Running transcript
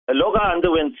Loga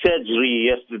underwent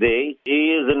surgery yesterday.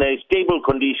 He is in a stable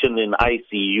condition in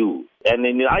ICU. And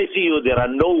in the ICU, there are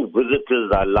no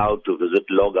visitors allowed to visit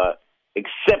Loga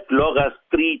except Loga's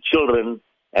 3 children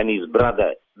and his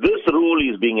brother. This rule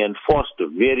is being enforced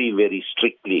very, very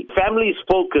strictly. Family's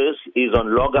focus is on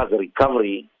Loga's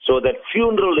recovery so that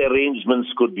funeral arrangements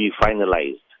could be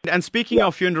finalized. And speaking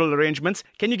of funeral arrangements,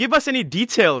 can you give us any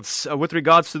details with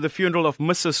regards to the funeral of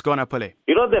Mrs. Gona Pillay?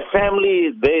 The family,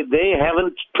 they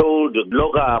haven't told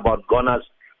Loga about Gona's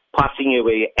passing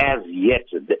away as yet.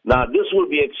 Now, this will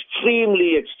be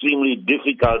extremely, extremely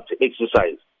difficult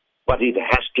exercise, but it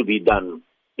has to be done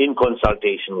in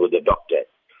consultation with the doctor.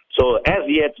 So, as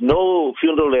yet, no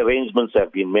funeral arrangements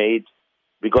have been made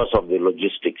because of the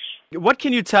logistics. What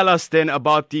can you tell us then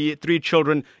about the 3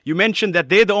 children? You mentioned that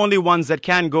they're the only ones that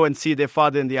can go and see their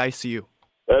father in the ICU.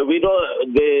 We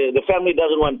don't. The family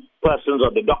doesn't want persons,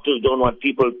 or the doctors don't want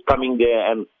people coming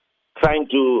there and trying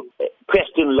to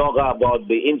question Loga about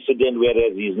the incident,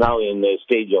 whereas he's now in a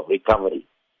stage of recovery.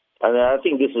 And I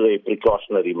think this is a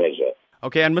precautionary measure.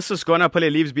 Okay, and Mrs. Gona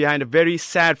Pillay leaves behind a very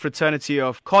sad fraternity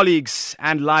of colleagues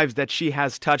and lives that she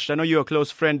has touched. I know you're a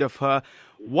close friend of her.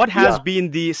 What has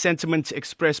been the sentiment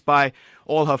expressed by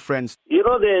all her friends?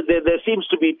 There seems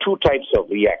to be 2 types of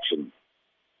reaction.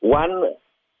 One,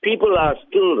 people are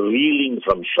still reeling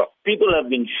from shock. People have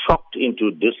been shocked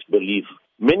into disbelief.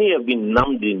 Many have been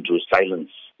numbed into silence.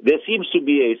 There seems to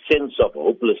be a sense of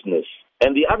hopelessness.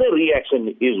 And the other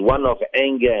reaction is one of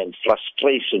anger and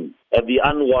frustration at the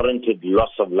unwarranted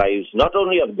loss of lives, not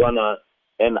only of Gona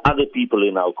and other people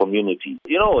in our community.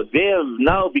 They have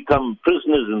now become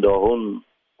prisoners in their own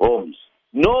homes.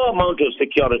 No amount of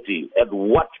security, at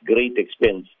what great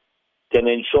expense, can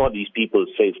ensure these people's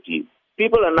safety.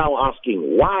 People are now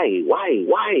asking, why?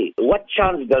 What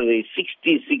chance does a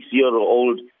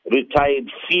 66-year-old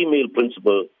retired female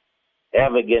principal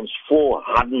have against 4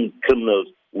 hardened criminals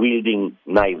wielding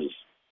knives?